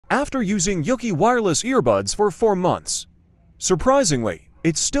after using Yookie wireless earbuds for 4 months. Surprisingly,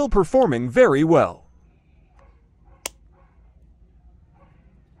 it's still performing very well.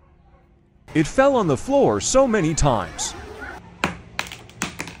 It fell on the floor so many times.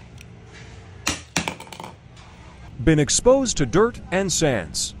 Been exposed to dirt and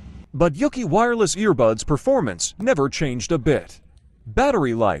sands. But Yookie wireless earbuds performance never changed a bit.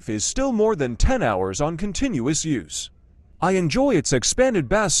 Battery life is still more than 10 hours on continuous use. I enjoy its expanded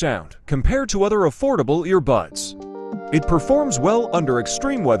bass sound compared to other affordable earbuds. It performs well under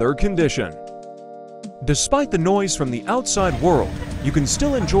extreme weather condition. Despite the noise from the outside world, you can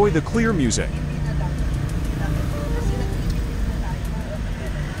still enjoy the clear music.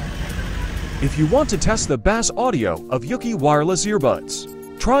 If you want to test the bass audio of Yookie wireless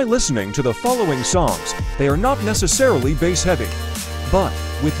earbuds, try listening to the following songs. They are not necessarily bass heavy, but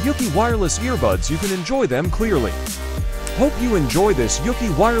with Yookie wireless earbuds you can enjoy them clearly. Hope you enjoy this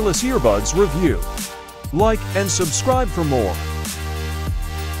Yookie wireless earbuds review. Like and subscribe for more.